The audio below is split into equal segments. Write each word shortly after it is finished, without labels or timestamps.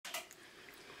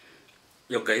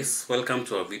Yo guys, welcome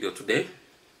to our video today.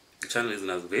 The channel is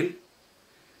Nazvin.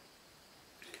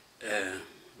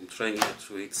 I'm trying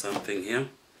to eat something here.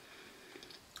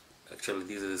 Actually,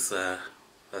 this is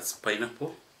that's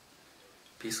pineapple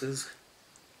pieces.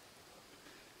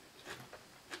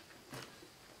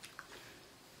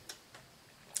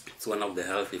 It's one of the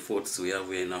healthy foods we have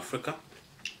here in Africa.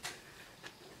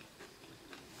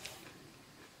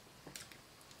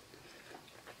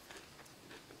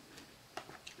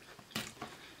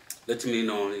 Let me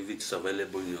know if it's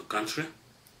available in your country.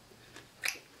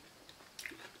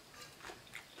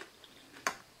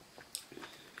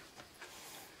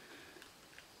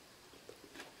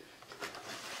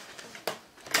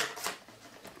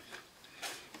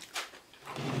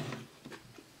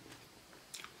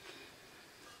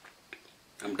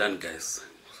 I'm done, guys.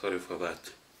 Sorry for that.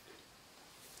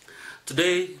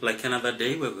 Today, like another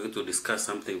day, we're going to discuss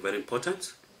something very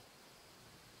important.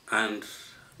 And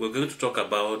we're going to talk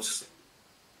about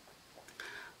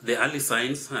the early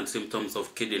signs and symptoms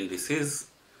of kidney disease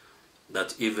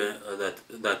that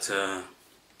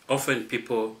often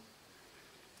people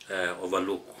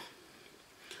overlook.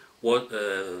 What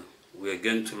we are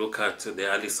going to look at the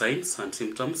early signs and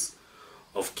symptoms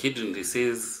of kidney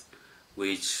disease,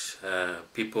 which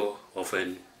people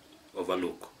often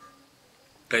overlook.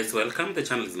 Guys, welcome. The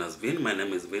channel is Nazvin. My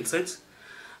name is Vincent.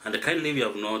 And kindly, if you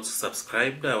have not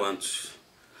subscribed, I want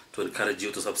to encourage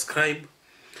you to subscribe,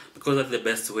 because that's the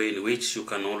best way in which you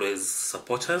can always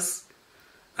support us.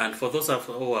 And for those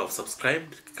who have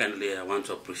subscribed, kindly, I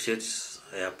appreciate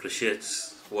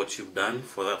what you've done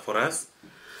for us.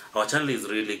 Our channel is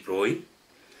really growing.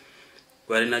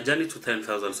 We're in a journey to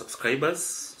 10,000 subscribers.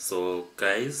 So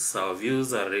guys, our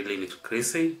views are really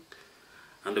increasing.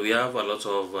 And we have a lot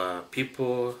of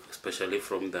people, especially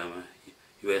from the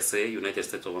USA, United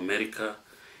States of America,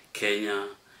 Kenya,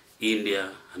 India,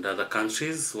 and other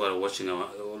countries who are watching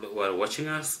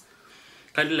us.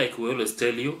 Kindly, like we always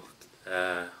tell you,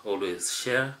 always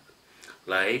share,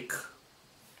 like,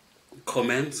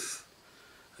 comment,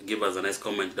 give us a nice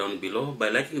comment down below. By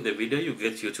liking the video, you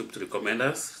get YouTube to recommend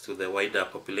us to the wider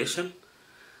population,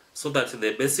 so that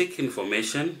the basic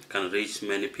information can reach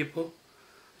many people.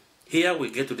 Here we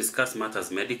get to discuss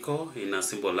matters medical in a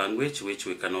simple language which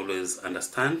we can always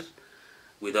understand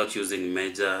without using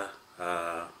major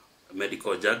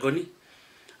medical jargon.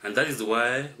 And that is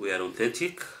why we are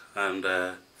authentic, and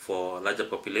for larger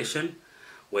population,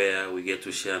 where we get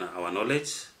to share our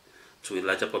knowledge to a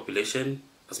larger population.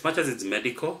 As much as it's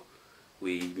medical,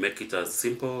 we make it as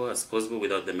simple as possible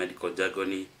without the medical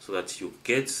jargon, so that you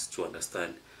get to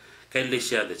understand. Kindly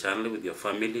share the channel with your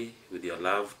family, with your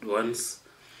loved ones,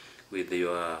 with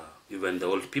your even the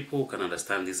old people who can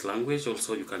understand this language.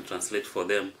 Also, you can translate for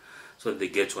them so that they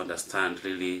get to understand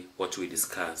really what we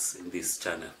discuss in this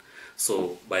channel.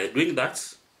 So by doing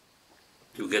that,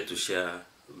 you get to share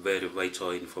very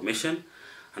vital information,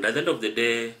 and at the end of the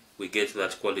day, we get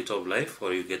that quality of life,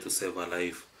 or you get to save a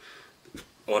life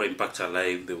or impact a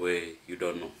life the way you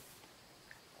don't know.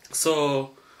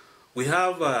 So we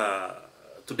have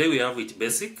today we have it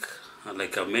basic,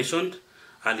 like I mentioned,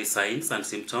 early signs and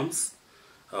symptoms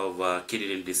of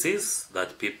kidney disease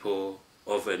that people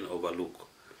often overlook.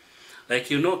 Like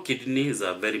you know, kidney is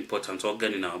a very important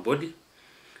organ in our body,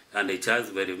 and it has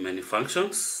very many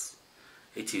functions.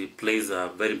 It plays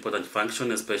a very important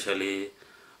function, especially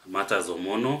matters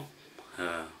hormonal.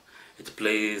 It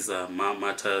plays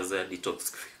matters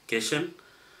detoxification,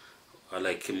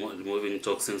 like removing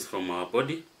toxins from our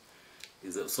body.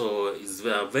 So it's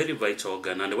a very vital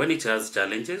organ, and when it has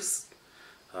challenges,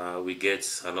 we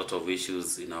get a lot of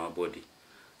issues in our body.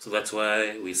 So that's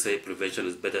why we say prevention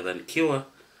is better than cure,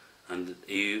 and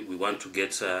we want to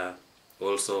get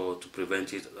also to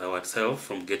prevent it ourselves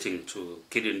from getting to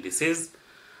kidney disease,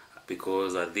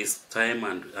 because at this time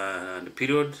and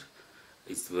period,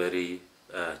 it's very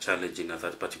challenging at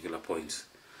that particular point.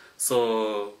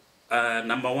 So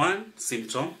number one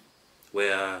symptom,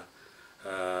 where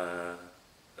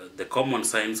the common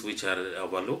signs which are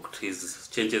overlooked, is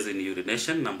changes in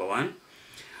urination, number one,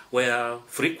 where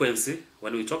frequency,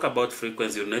 when we talk about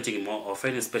frequency, urinating more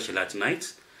often, especially at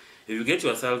night. If you get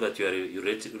yourself that you are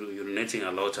urinating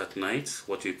a lot at night,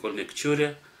 what we call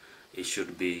nocturia, it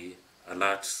should be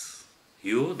alert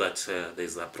you that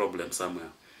there's a problem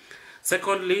somewhere.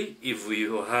 Secondly, if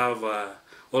you have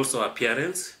also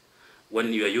appearance,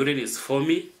 when your urine is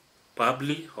foamy,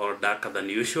 bubbly, or darker than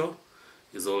usual,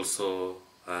 is also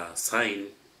a sign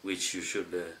which you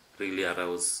should really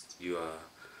arouse your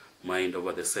mind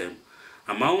over the same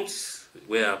amount.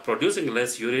 We are producing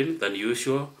less urine than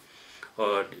usual,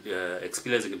 or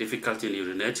experiencing difficulty in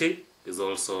urinating, is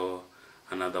also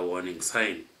another warning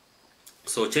sign.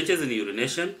 So changes in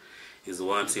urination is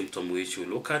one symptom which we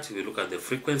look at. We look at the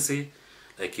frequency,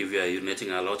 like if you are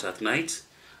urinating a lot at night,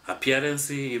 appearance,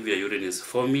 if your urine is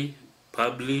foamy,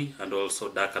 bubbly, and also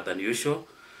darker than usual,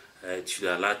 it should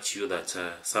alert you that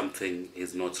something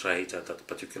is not right at that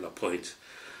particular point.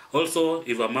 Also,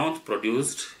 if amount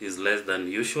produced is less than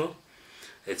usual,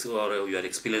 or you are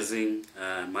experiencing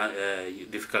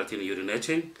difficulty in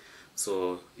urinating,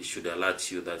 so it should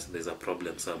alert you that there's a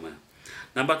problem somewhere.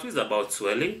 Number 2 is about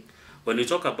swelling. When we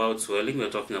talk about swelling, we're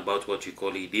talking about what we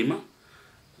call edema.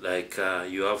 Like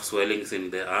you have swellings in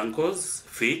the ankles,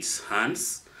 feet,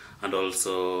 hands, and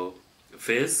also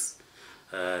face.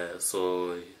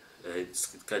 So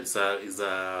it's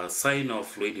a sign of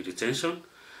fluid retention,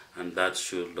 and that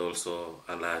should also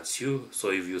alert you.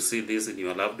 So if you see this in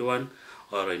your loved one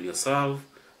or in yourself,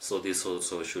 so this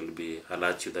also should be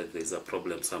alert you that there is a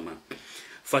problem somewhere.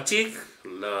 Fatigue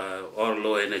or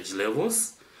low energy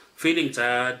levels, feeling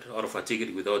tired or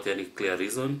fatigued without any clear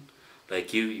reason,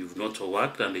 like you've not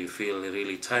worked and you feel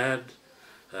really tired,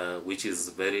 which is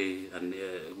very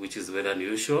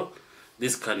unusual.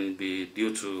 This can be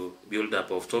due to buildup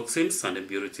of toxins and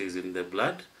impurities in the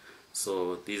blood.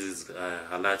 So this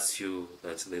alerts you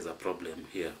that there's a problem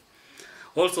here.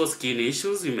 Also, skin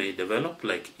issues you may develop,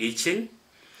 like itching.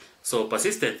 So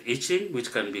persistent itching,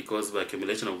 which can be caused by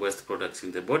accumulation of waste products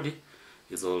in the body,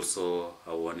 is also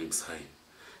a warning sign.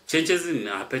 Changes in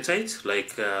appetite,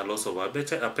 like loss of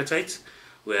appetite,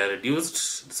 where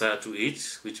reduced desire to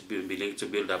eat, which be linked to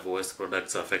build up waste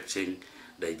products affecting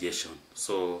digestion.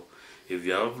 So if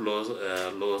you have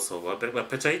loss of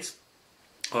appetite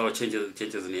or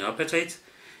changes in your appetite,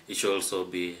 it should also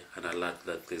be an alert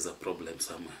that there's a problem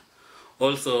somewhere.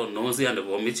 Also, nausea and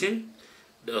vomiting.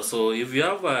 So if you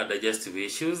have digestive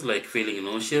issues like feeling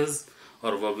nauseous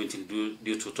or vomiting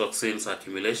due to toxins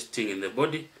accumulating in the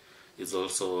body, is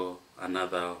also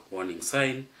another warning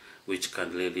sign which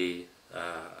can really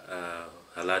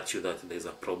alert you that there's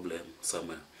a problem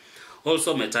somewhere.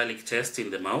 Also, metallic taste in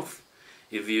the mouth.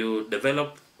 If you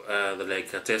develop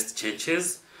taste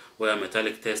changes where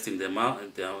metallic taste in the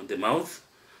mouth,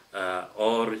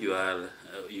 or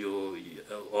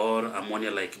or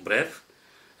ammonia-like breath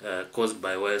caused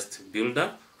by waste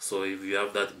buildup. So if you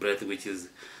have that breath which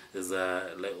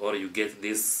or you get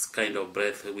this kind of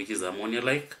breath which is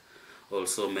ammonia-like,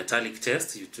 also metallic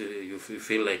taste, you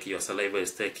feel like your saliva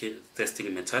is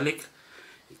tasting metallic,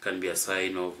 it can be a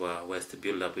sign of waste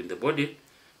buildup in the body.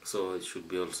 So it should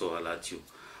be also alert you.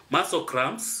 Muscle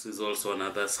cramps is also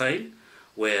another sign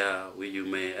where you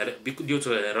may, due to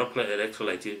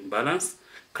electrolyte imbalance,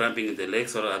 cramping in the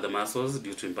legs or other muscles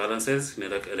due to imbalances in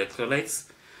electrolytes,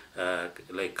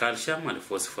 like calcium and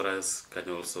phosphorus can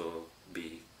also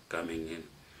be coming in.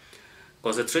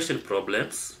 Concentration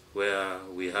problems, where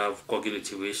we have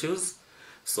cognitive issues,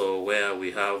 so where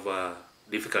we have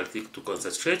difficulty to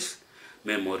concentrate,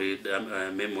 memory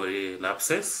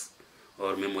lapses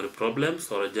or memory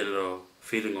problems, or a general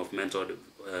feeling of mental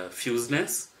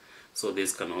fuseness. So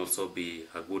this can also be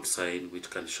a good sign which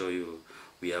can show you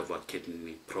we have a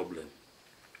kidney problem.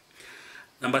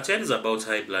 Number 10 is about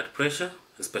high blood pressure,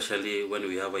 especially when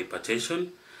we have hypertension.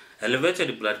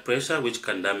 Elevated blood pressure, which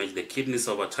can damage the kidneys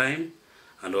over time,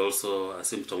 and also a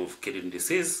symptom of kidney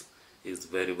disease, is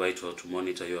very vital to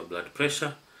monitor your blood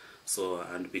pressure. So,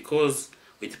 and because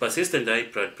with persistent high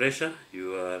blood pressure,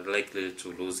 you are likely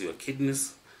to lose your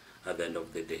kidneys at the end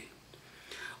of the day.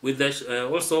 With that,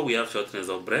 also we have shortness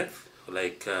of breath,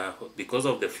 like because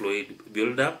of the fluid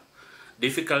buildup,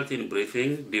 difficulty in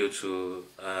breathing due to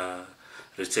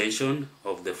retention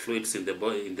of the fluids in the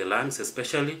body, in the lungs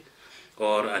especially,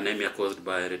 or anemia caused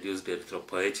by reduced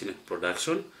erythropoietin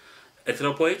production.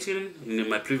 Erythropoietin, in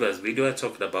my previous video I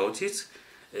talked about it.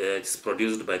 It's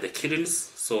produced by the kidneys.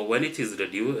 So when it is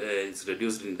it's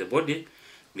reduced in the body,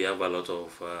 we have a lot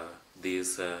of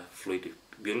this fluid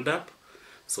buildup.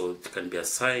 So it can be a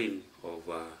sign of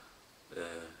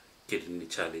kidney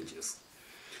challenges.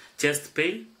 Chest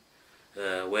pain,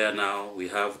 where now we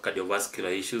have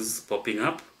cardiovascular issues popping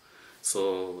up.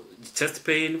 So chest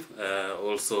pain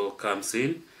also comes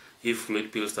in if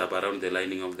fluid builds up around the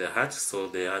lining of the heart. So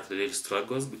the heart really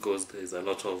struggles because there is a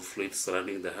lot of fluid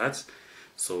surrounding the heart.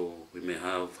 So we may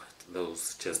have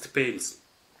those chest pains.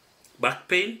 Back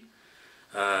pain,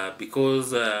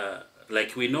 because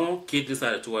like we know, kidneys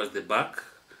are towards the back,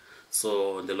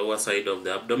 so on the lower side of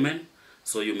the abdomen.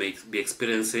 So you may be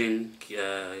experiencing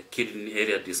kidney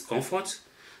area discomfort.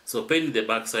 So pain in the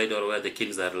back side or where the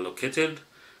kidneys are located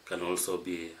can also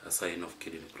be a sign of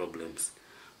kidney problems.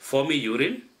 Foamy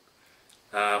urine.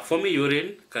 Foamy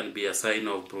urine can be a sign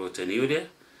of proteinuria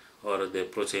or the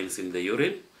proteins in the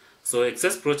urine. So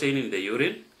excess protein in the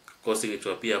urine causing it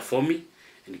to appear foamy,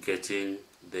 indicating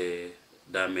the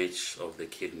damage of the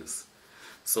kidneys.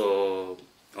 So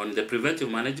on the preventive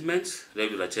management,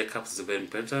 regular checkups is very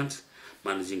important.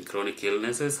 Managing chronic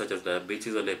illnesses such as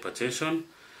diabetes and hypertension,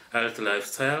 healthy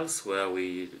lifestyles where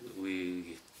we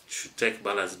should take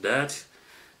balanced diet,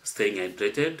 staying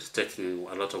hydrated, taking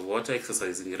a lot of water,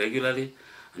 exercising regularly,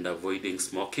 and avoiding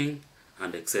smoking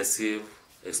and excessive,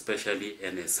 especially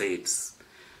NSAIDs,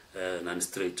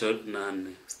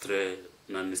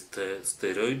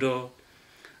 non-steroidal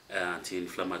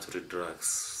anti-inflammatory drugs.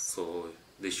 So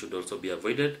this should also be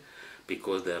avoided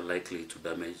because they are likely to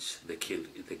damage the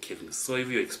kidneys. So if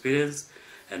you experience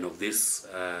any of these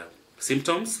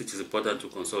symptoms, it is important to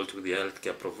consult with the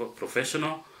healthcare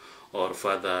progressional or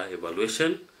further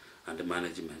evaluation and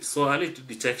management. So early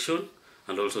detection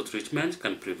and also treatment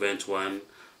can prevent one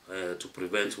to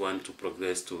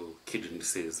progress to kidney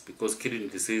disease, because kidney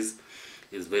disease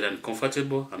is very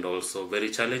uncomfortable and also very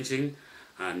challenging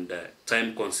and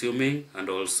time consuming and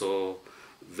also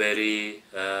very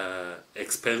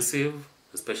expensive,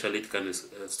 especially it can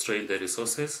strain the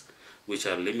resources which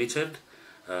are limited,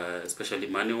 especially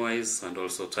money-wise, and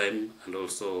also time and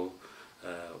also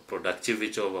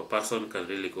productivity of a person can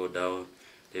really go down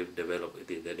if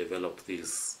they develop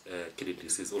this kidney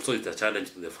disease. Also, it's a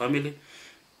challenge to the family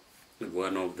if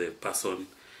one of the person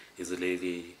is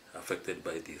really affected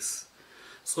by this.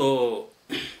 So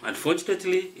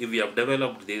unfortunately, if you have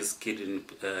developed this kidney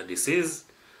disease,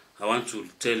 I want to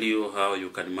tell you how you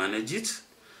can manage it.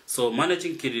 So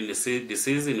managing kidney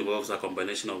disease involves a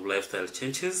combination of lifestyle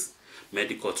changes,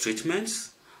 medical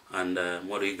treatments, and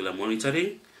more regular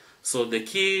monitoring. So the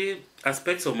key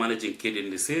aspects of managing kidney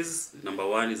disease, number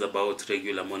one is about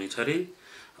regular monitoring.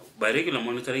 By regular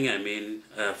monitoring, I mean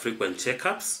frequent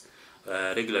checkups,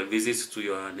 regular visits to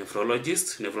your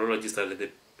nephrologist. Nephrologists are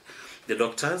the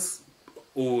doctors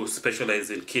who specialize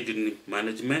in kidney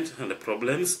management and the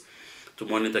problems, to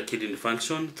monitor kidney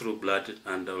function through blood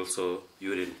and also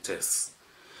urine tests.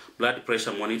 Blood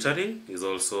pressure monitoring is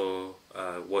also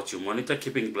what you monitor,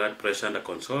 keeping blood pressure under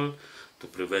control to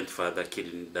prevent further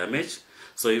kidney damage.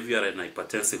 So if you are an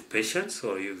hypertensive patient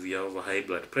or if you have a high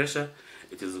blood pressure,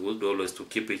 it is good always to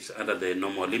keep it under the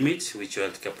normal limit, which your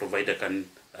healthcare provider can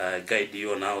guide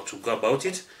you on how to go about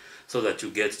it, so that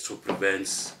you get to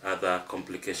prevent other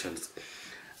complications.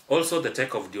 Also, the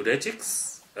take of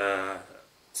diuretics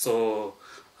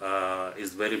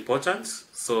is very important.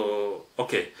 So,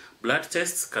 okay, blood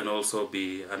tests can also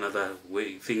be another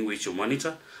thing which you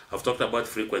monitor. I've talked about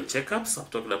frequent checkups. I've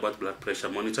talked about blood pressure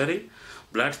monitoring.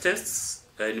 Blood tests.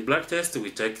 In blood tests,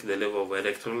 we check the level of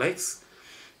electrolytes,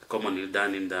 commonly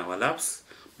done in our labs.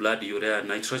 Blood urea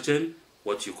nitrogen,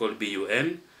 what you call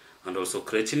BUN, and also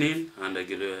creatinine and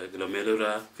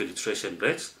glomerular filtration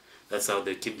rate. That's how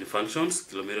the kidney functions,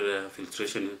 glomerular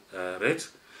filtration rate.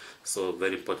 So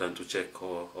very important to check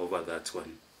over that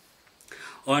one.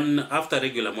 After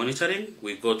regular monitoring,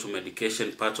 we go to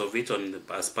medication part of it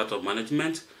as part of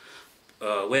management,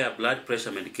 where blood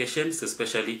pressure medications,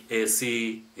 especially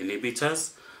ACE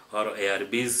inhibitors or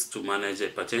ARBs, to manage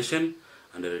hypertension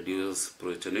and reduce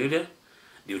proteinuria.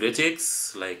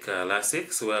 Diuretics like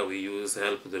Lasix, where we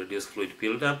help to reduce fluid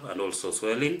buildup and also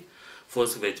swelling.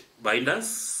 Phosphate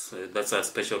binders, that's a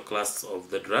special class of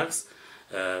the drugs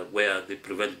where they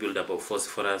prevent buildup of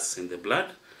phosphorus in the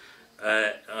blood.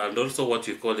 And also what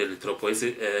we call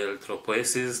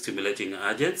erythropoiesis stimulating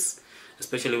agents,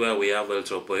 especially where we have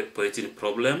erythropoietin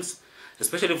problems,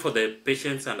 especially for the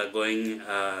patients undergoing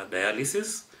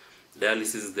dialysis.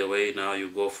 Dialysis is the way now you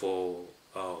go for,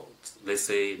 let's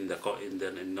say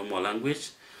in normal language,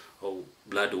 or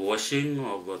blood washing,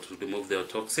 or to remove the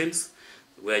toxins,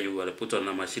 where you are put on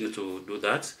a machine to do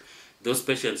that. Those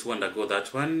patients who undergo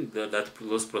that one,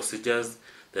 those procedures,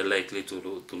 they're likely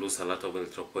to lose a lot of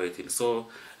erythropoietin. So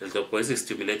erythropoiesis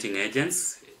stimulating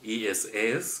agents,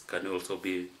 ESAs, can also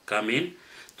come in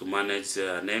to manage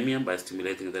anemia by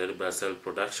stimulating the red blood cell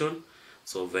production.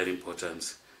 So very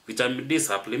important. Vitamin D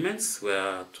supplements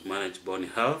were to manage bone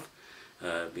health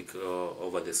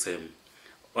over the same.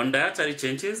 On dietary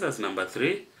changes as number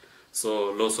 3,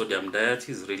 so low sodium diet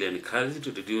is really encouraged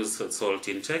to reduce salt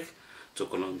intake to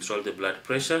control the blood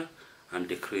pressure and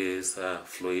decrease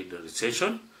fluid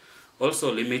retention.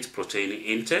 Also limit protein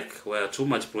intake, where too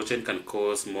much protein can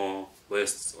cause more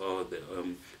waste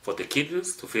for the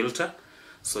kidneys to filter.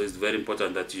 So it's very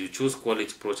important that you choose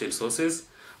quality protein sources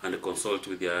and consult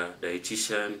with your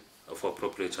dietitian for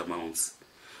appropriate amounts.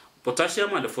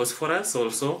 Potassium and phosphorus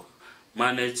also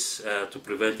manage to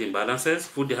prevent imbalances.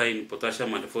 Food high in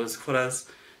potassium and phosphorus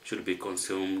should be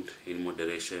consumed in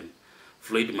moderation.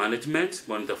 Fluid management,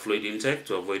 monitor fluid intake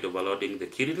to avoid overloading the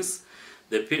kidneys.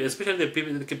 Especially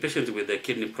the patients with the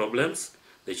kidney problems,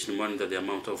 they should monitor the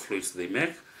amount of fluids they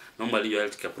make. Normally, your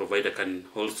healthcare provider can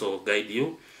also guide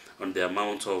you on the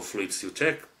amount of fluids you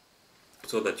take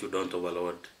so that you don't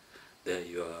overload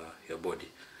your body.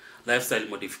 Lifestyle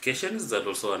modifications are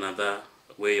also another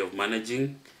way of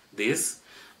managing this.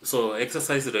 So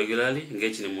exercise regularly,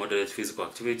 engage in moderate physical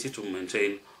activity to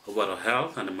maintain overall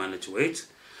health and manage weight.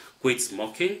 Quit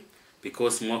smoking,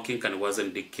 because smoking can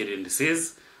worsen the kidney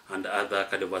disease and other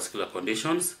cardiovascular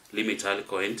conditions. Limit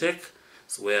alcohol intake,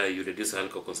 so where you reduce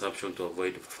alcohol consumption to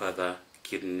avoid further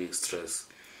kidney stress.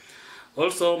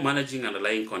 Also, managing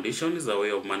underlying conditions is a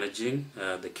way of managing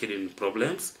the kidney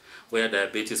problems, where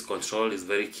diabetes control is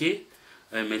very key.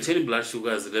 Maintaining blood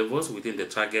sugar levels within the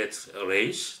target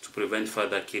range to prevent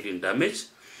further kidney damage.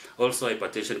 Also,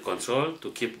 hypertension control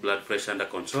to keep blood pressure under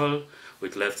control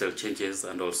with lifestyle changes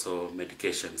and also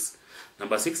medications.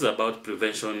 Number 6 is about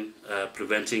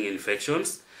preventing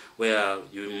infections, where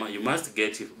you must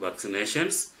get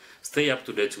vaccinations. Stay up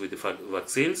to date with the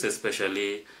vaccines,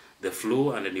 especially the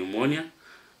flu and the pneumonia,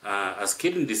 as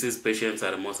kidney disease patients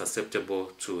are more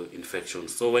susceptible to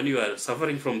infections. So when you are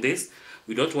suffering from this,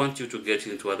 we don't want you to get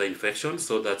into other infections,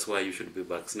 so that's why you should be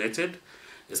vaccinated,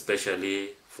 especially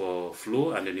for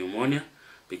flu and the pneumonia,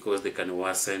 because they can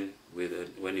worsen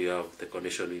when you have the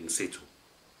condition in situ.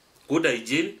 Good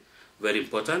hygiene, very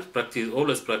important.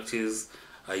 Always practice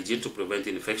hygiene to prevent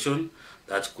infection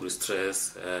that could stress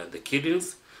the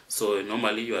kidneys. So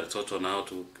normally you are taught on how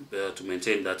to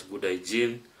maintain that good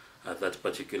hygiene at that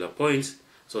particular point,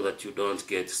 so that you don't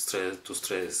get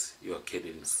stress your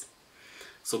kidneys.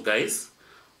 So guys,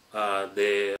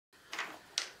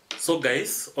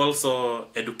 also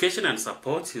education and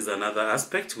support is another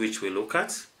aspect which we look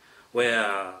at,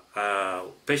 where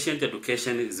patient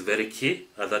education is very key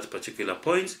at that particular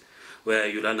point, where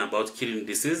you learn about kidney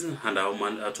disease and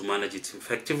how to manage it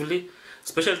effectively.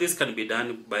 Especially this can be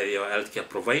done by your healthcare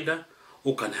provider,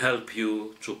 who can help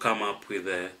you to come up with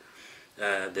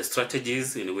the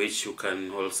strategies in which you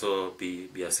can also be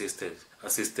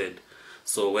assisted.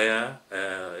 So where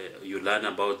you learn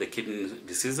about the kidney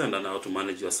disease and learn how to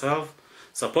manage yourself.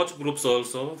 Support groups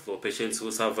also for patients who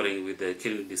are suffering with the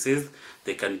kidney disease.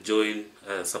 They can join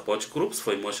support groups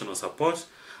for emotional support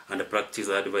and practice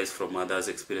advice from others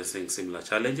experiencing similar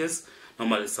challenges.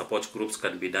 Normally support groups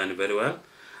can be done very well.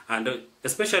 And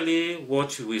especially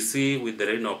what we see with the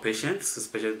renal patients,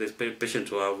 especially the patients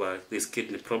who have these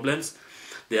kidney problems,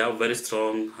 they have very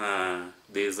strong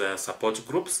these support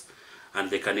groups, and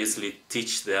they can easily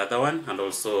teach the other one, and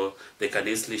also they can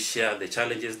easily share the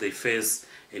challenges they face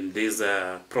in this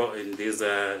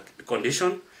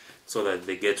condition, so that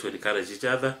they get to encourage each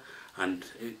other and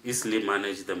easily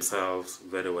manage themselves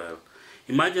very well.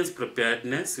 Emergency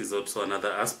preparedness is also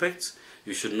another aspect.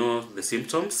 You should know the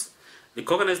symptoms.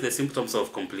 Recognize the symptoms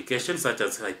of complications such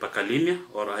as hyperkalemia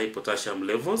or high potassium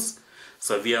levels,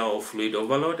 severe or fluid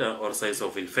overload, or signs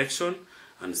of infection,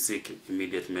 and seek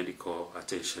immediate medical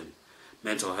attention.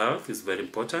 Mental health is very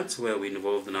important, where we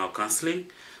involve now counseling.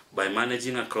 By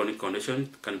managing a chronic condition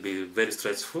can be very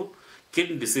stressful.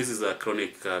 Kidney disease is a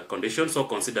chronic condition, so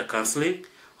consider counseling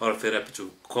or therapy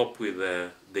to cope with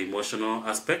the emotional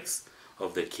aspects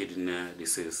of the kidney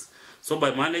disease. So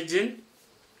by managing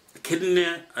kidney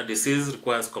disease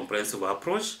requires comprehensive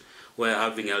approach, where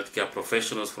having healthcare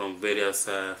professionals from various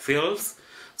fields,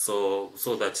 so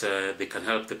that they can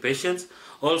help the patient.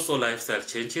 Also, lifestyle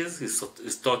changes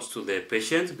is taught to the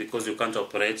patient, because you can't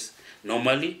operate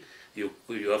normally. You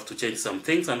have to change some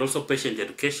things, and also patient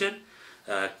education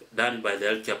done by the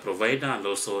healthcare provider and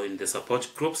also in the support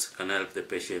groups can help the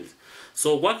patient.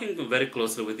 So working very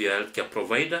closely with your healthcare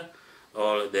provider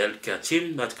or the healthcare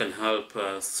team, that can help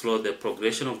slow the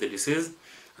progression of the disease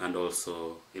and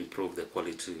also improve the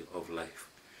quality of life.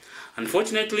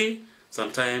 Unfortunately,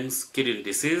 sometimes kidney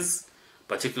disease,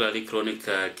 particularly chronic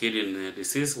kidney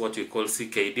disease, what we call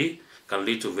CKD, can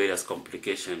lead to various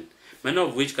complications, many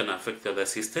of which can affect the other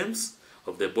systems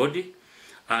of the body.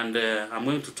 And I'm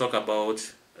going to talk about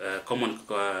common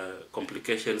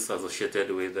complications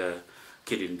associated with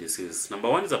kidney disease. Number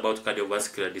 1 is about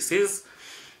cardiovascular disease,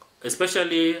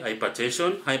 especially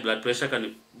hypertension. High blood pressure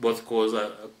can both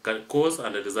cause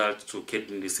and result to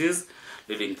kidney disease,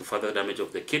 leading to further damage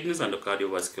of the kidneys and the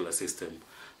cardiovascular system.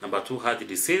 Number 2, heart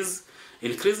disease. They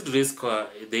increase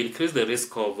the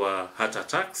risk of heart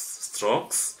attacks,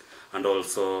 strokes, and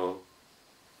also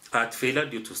heart failure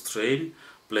due to strain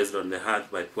placed on the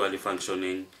heart by poorly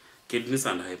functioning kidneys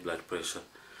and high blood pressure.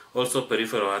 Also,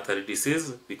 peripheral artery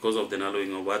disease, because of the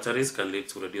narrowing of arteries, can lead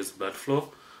to reduced blood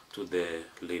flow to the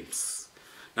limbs.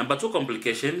 Number 2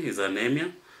 complication is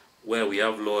anemia, where we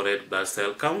have low red blood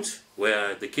cell count,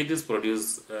 where the kidneys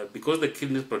produce, because the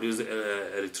kidneys produce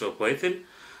erythropoietin,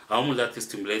 a hormone that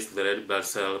stimulates the red blood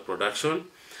cell production.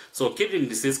 So kidney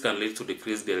disease can lead to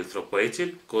decreased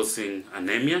erythropoietin, causing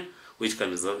anemia, which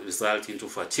can result into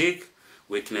fatigue,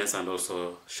 weakness, and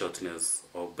also shortness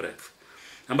of breath.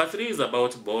 Number 3 is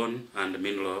about bone and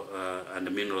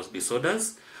mineral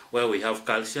disorders, where we have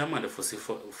calcium and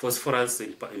phosphorus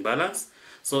imbalance.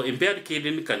 So impaired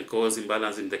kidney can cause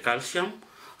imbalance in the calcium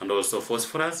and also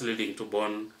phosphorus, leading to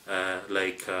bone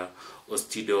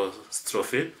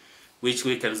osteodystrophy, which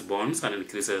weakens bones and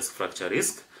increases fracture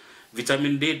risk.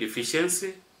 Vitamin D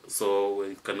deficiency, so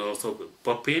it can also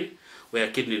pop in, where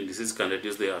kidney disease can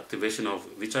reduce the activation of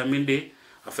vitamin D,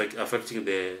 affecting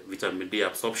the vitamin D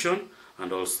absorption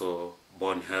and also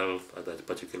bone health at that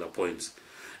particular point.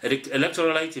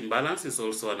 Electrolyte imbalance is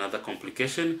also another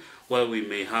complication, where we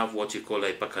may have what you call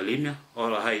hyperkalemia,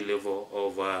 or a high level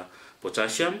of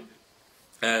potassium,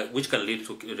 which can lead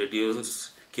to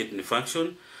reduced kidney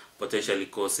function, potentially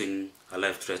causing a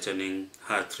life-threatening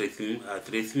heart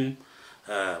rhythm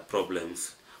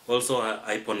problems. Also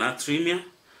hyponatremia,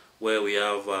 where we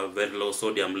have very low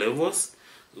sodium levels,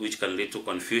 which can lead to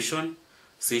confusion,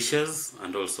 seizures,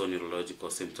 and also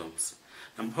neurological symptoms.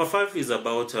 Number 5 is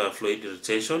about fluid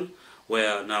irritation,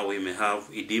 where now we may have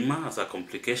edema as a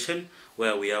complication,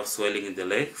 where we have swelling in the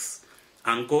legs,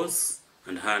 ankles,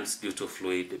 and hands due to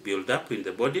fluid buildup in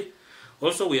the body.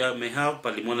 Also, we may have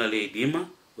pulmonary edema,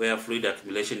 where fluid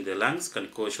accumulation in the lungs can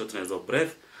cause shortness of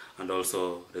breath and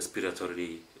also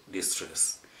respiratory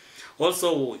distress.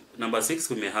 Also, number 6,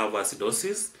 we may have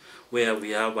acidosis, where we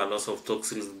have a loss of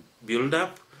toxins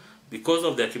buildup. Because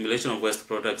of the accumulation of waste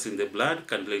products in the blood,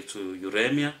 can lead to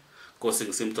uremia,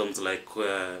 causing symptoms like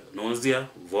nausea,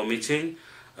 vomiting,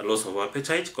 a loss of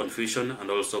appetite, confusion, and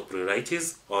also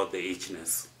pruritus or the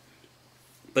itchiness.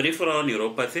 Peripheral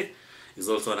neuropathy is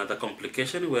also another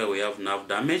complication, where we have nerve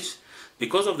damage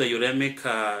because of the uremic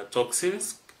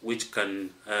toxins, which can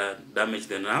damage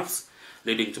the nerves,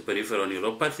 leading to peripheral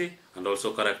neuropathy, and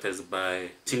also characterized by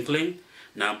tingling,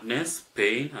 numbness,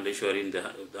 pain, and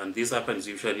this happens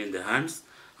usually in the hands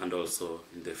and also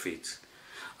in the feet.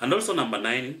 And also number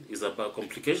 9 is about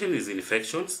complication is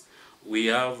infections. We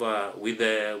have with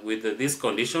this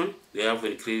condition, we have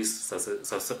increased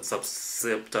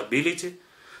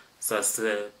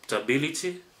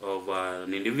susceptibility of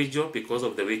an individual because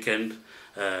of the weakened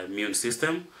immune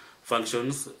system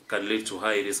functions, can lead to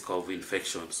high risk of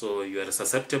infection. So you are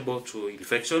susceptible to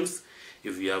infections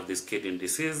if you have this kidney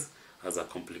disease as a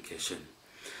complication.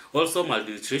 Also,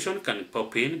 malnutrition can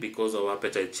pop in because of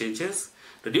appetite changes.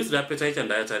 Reduced appetite and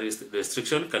dietary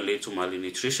restriction can lead to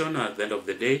malnutrition, at the end of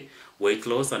the day, weight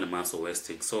loss and muscle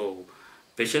wasting. So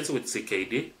patients with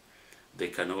CKD, they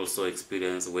can also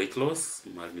experience weight loss,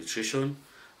 malnutrition,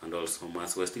 and also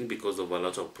muscle wasting because of a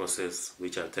lot of processes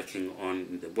which are taking on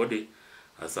in the body,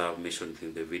 as I have mentioned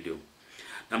in the video.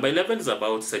 Number 11 is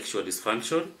about sexual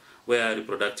dysfunction, where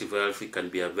reproductive health can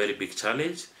be a very big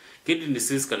challenge. Kidney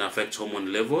disease can affect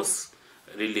hormone levels,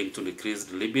 leading to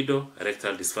decreased libido,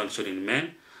 erectile dysfunction in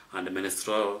men, and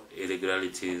menstrual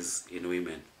irregularities in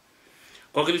women.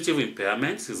 Cognitive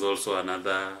impairment is also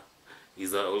another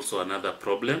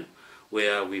problem,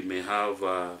 where we may have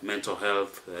mental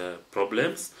health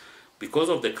problems because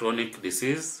of the chronic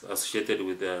disease associated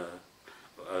with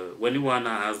when one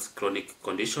has chronic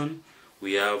condition.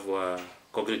 We have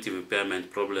cognitive impairment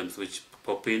problems which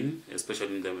pop in,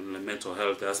 especially in the mental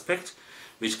health aspect,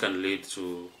 which can lead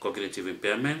to cognitive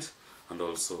impairment and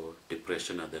also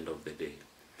depression at the end of the day.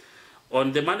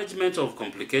 On the management of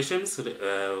complications,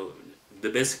 the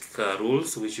basic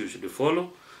rules which you should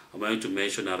follow, I'm going to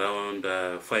mention around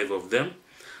 5 of them.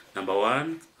 Number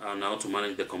 1, on how to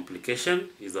manage the complication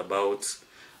is about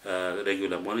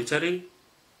regular monitoring.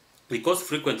 Because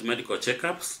frequent medical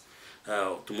checkups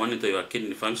to monitor your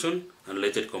kidney function and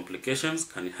related complications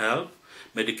can help.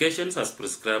 Medications as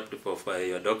prescribed by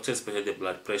your doctor, especially the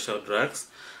blood pressure drugs,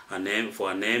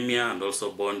 for anemia and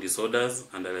also bone disorders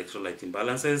and electrolyte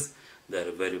imbalances, they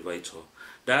are very vital.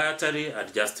 Dietary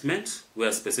adjustment,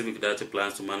 where specific dietary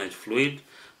plans to manage fluid,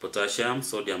 potassium,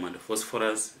 sodium, and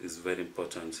phosphorus is very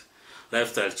important.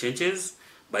 Lifestyle changes,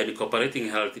 by incorporating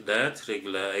healthy diet,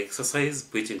 regular exercise,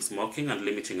 quitting smoking, and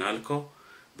limiting alcohol,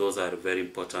 those are very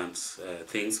important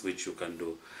things which you can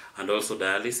do. And also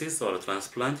dialysis or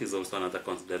transplant is also another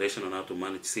consideration on how to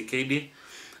manage CKD.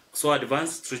 So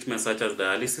advanced treatments such as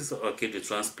dialysis or kidney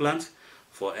transplant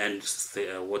for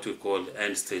what we call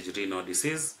end-stage renal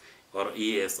disease or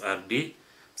ESRD.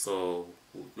 So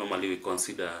normally we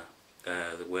consider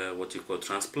where what you call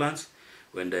transplant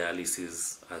when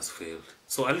dialysis has failed.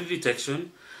 So early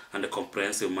detection and the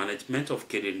comprehensive management of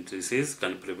kidney disease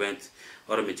can prevent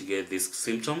or mitigate these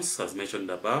symptoms as mentioned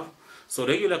above. So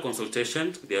regular consultation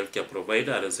with the healthcare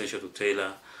provider are essential to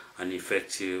tailor an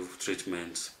effective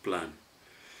treatment plan.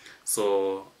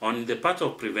 So on the part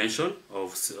of prevention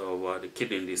of the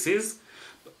kidney disease,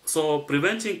 so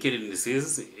preventing kidney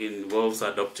disease involves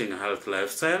adopting a healthy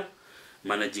lifestyle,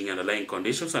 managing underlying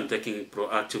conditions, and taking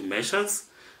proactive measures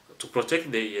to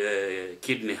protect the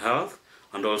kidney health.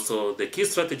 And also the key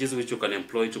strategies which you can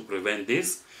employ to prevent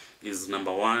this is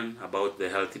number one, about the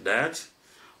healthy diet,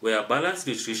 where balanced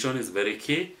nutrition is very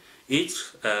key. Eat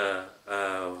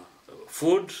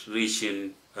food rich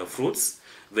in fruits,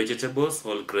 vegetables,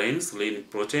 whole grains, lean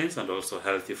proteins, and also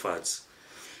healthy fats.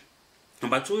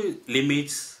 Number two,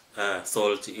 limit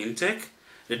salt intake.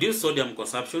 Reduce sodium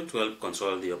consumption to help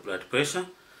control your blood pressure,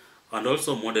 and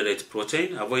also moderate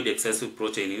protein. Avoid excessive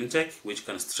protein intake, which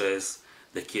can stress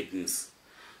the kidneys.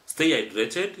 Stay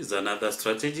hydrated is another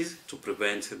strategy to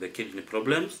prevent the kidney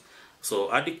problems.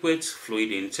 So adequate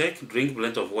fluid intake. Drink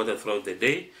plenty of water throughout the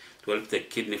day to help the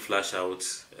kidney flush out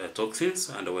toxins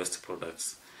and waste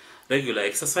products. Regular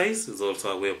exercise is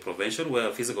also a way of prevention,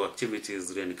 where physical activity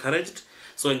is encouraged.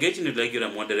 So engage in regular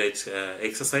moderate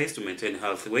exercise to maintain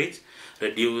healthy weight,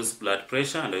 reduce blood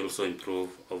pressure, and also improve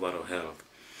overall health.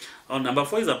 Number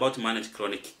four is about manage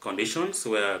chronic conditions,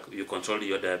 where you control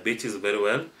your diabetes very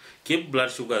well. Keep blood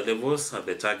sugar levels at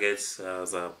the targets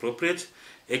as appropriate.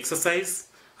 Exercise,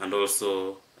 and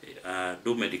also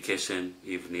do medication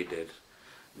if needed.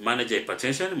 Manage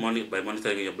hypertension by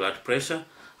monitoring your blood pressure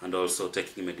and also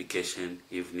taking medication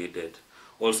if needed.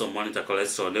 Also monitor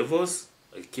cholesterol levels.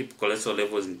 Keep cholesterol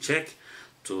levels in check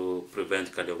to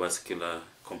prevent cardiovascular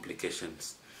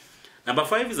complications. Number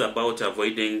five is about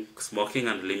avoiding smoking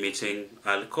and limiting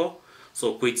alcohol.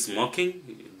 So quit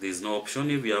smoking. There's no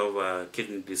option. If you have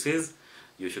kidney disease,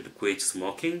 you should quit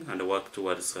smoking and work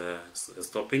towards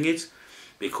stopping it,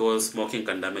 because smoking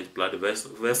can damage blood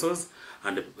vessels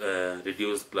and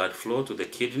reduce blood flow to the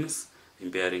kidneys,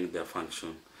 impairing their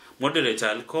function. Moderate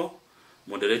alcohol.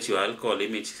 Moderate your alcohol.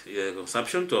 Limit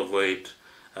consumption to avoid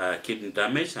kidney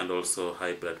damage and also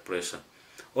high blood pressure.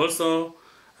 Also,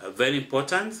 very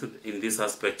important in this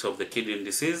aspect of the kidney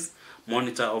disease,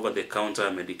 monitor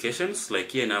over-the-counter medications. Like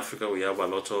here in Africa, we have a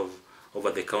lot of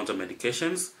over-the-counter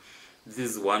medications. This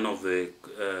is one of the,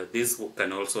 this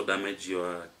can also damage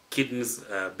your kidneys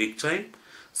big time.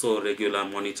 So regular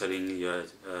monitoring your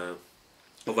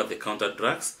over-the-counter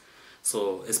drugs.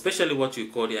 So especially what we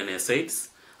call the NSAIDs.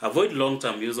 Avoid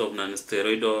long-term use of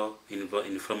non-steroidal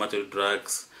inflammatory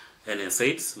drugs,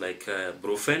 NSAIDs, like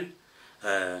Brufen,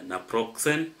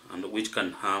 naproxen, and which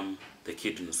can harm the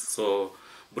kidneys. So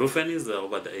Brufen is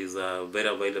very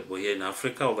available here in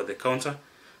Africa over the counter.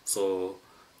 So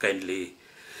kindly,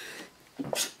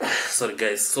 sorry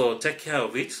guys, so take care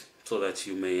of it so that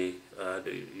you may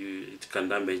it can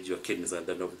damage your kidneys at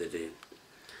the end of the day.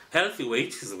 Healthy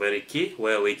weight is very key,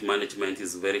 where weight management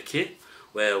is very key,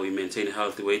 where we maintain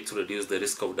healthy weight to reduce the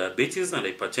risk of diabetes and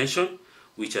hypertension,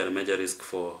 which are a major risk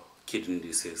for kidney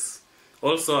disease.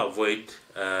 Also avoid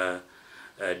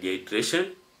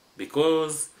dehydration,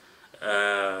 because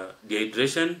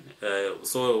dehydration,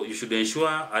 so you should ensure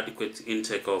adequate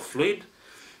intake of fluid,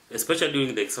 especially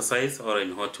during the exercise or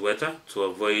in hot weather, to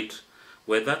avoid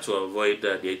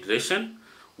dehydration,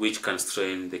 which can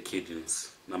strain the kidneys.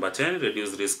 Number 10,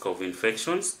 reduce risk of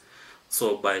infections.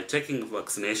 So by taking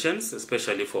vaccinations,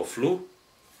 especially for flu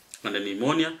and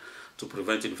pneumonia, to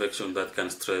prevent infection that can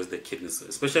stress the kidneys,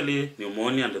 especially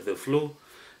pneumonia and the flu,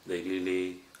 they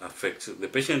really affect the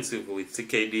patients with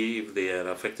CKD. If they are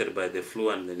affected by the flu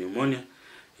and the pneumonia,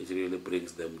 it really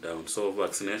brings them down. So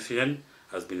vaccination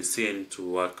has been seen to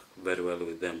work very well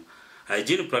with them.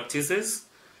 Hygiene practices,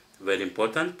 very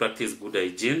important. Practice good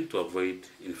hygiene to avoid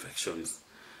infections.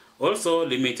 Also,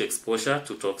 limit exposure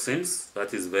to toxins.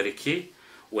 That is very key,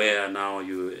 where now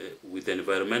you, with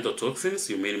environmental toxins,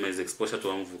 you minimize exposure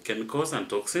to harmful chemicals and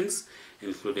toxins,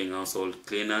 including household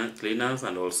cleaners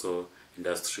and also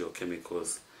industrial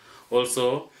chemicals.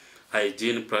 Also,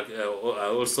 hygiene,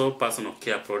 also personal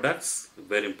care products,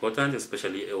 very important,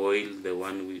 especially oil, the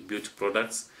one with beauty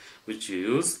products which you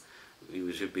use.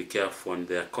 You should be careful on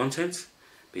their content,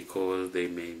 because they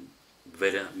may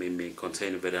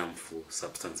contain very harmful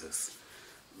substances.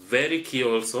 Very key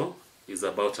also is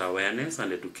about awareness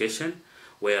and education,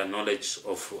 where knowledge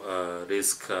of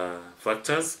risk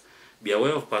factors. Be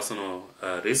aware of personal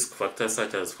risk factors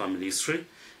such as family history.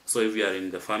 So if you are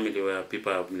in the family where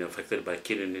people have been affected by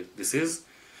kidney disease,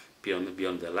 be on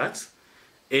the alert.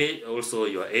 age, also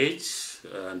your age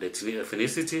and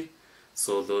ethnicity.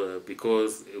 So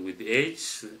because with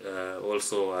age,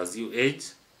 also as you age,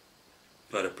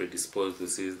 you are predisposed to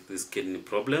see these kidney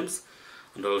problems.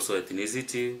 And also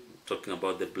ethnicity, talking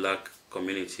about the black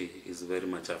community, is very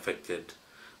much affected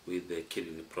with the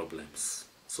kidney problems.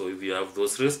 So if you have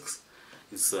those risks,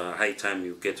 it's high time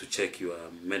you get to check your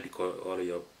medical or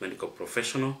your medical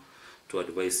professional to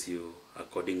advise you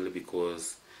accordingly,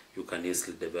 because you can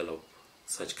easily develop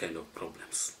such kind of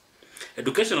problems.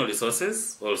 Educational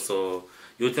resources, also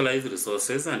utilize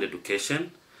resources and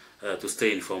education to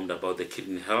stay informed about the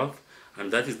kidney health,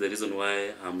 and that is the reason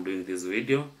why I'm doing this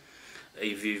video.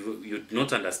 If you do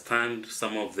not understand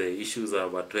some of the issues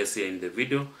I've addressed here in the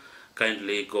video,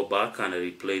 kindly go back and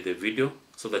replay the video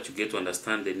so that you get to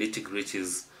understand the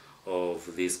nitty-gritties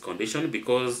of this condition,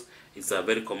 because it's a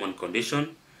very common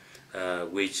condition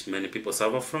which many people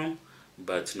suffer from,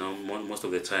 but now most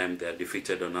of the time they are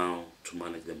defeated on how to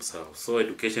manage themselves. So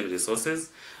education resources,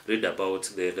 read about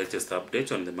the latest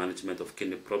update on the management of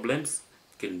kidney problems,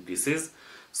 kidney disease,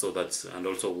 so that, and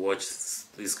also watch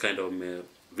this kind of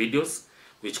videos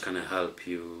which can help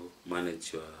you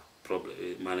manage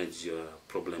your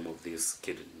problem of this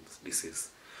kidney disease.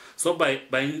 So by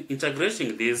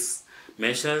integrating these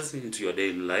measures into your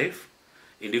daily life,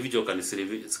 individual can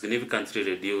significantly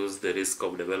reduce the risk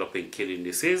of developing kidney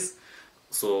disease.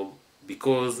 So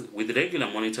because with regular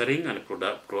monitoring and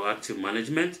proactive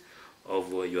management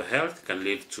of your health can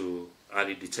lead to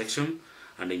early detection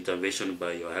and intervention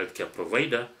by your healthcare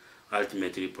provider,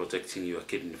 ultimately protecting your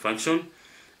kidney function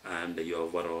and your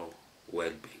overall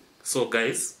well-being. So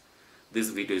guys, this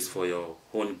video is for your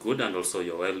own good and also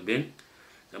your well-being.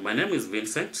 My name is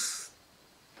Vincent,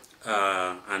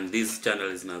 and this channel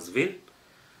is Nurse-Vin.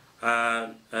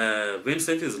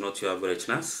 Vincent is not your average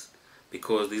nurse,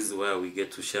 because this is where we get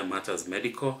to share matters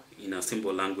medical in a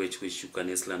simple language which you can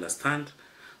easily understand.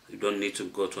 You don't need to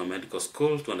go to a medical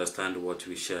school to understand what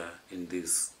we share in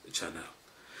this channel.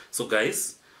 So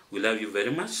guys, we love you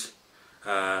very much.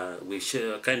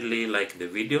 Kindly like the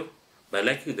video. By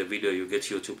liking the video, you get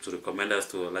YouTube to recommend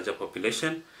us to a larger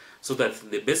population, so that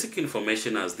the basic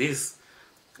information as this,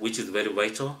 which is very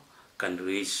vital, can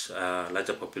reach a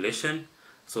larger population,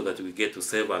 so that we get to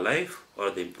save a life or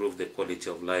improve the quality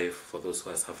of life for those who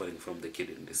are suffering from the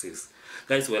kidney disease.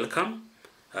 Guys, welcome,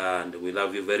 and we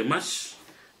love you very much.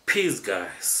 Peace,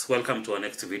 guys. Welcome to our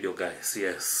next video, guys.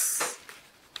 Yes.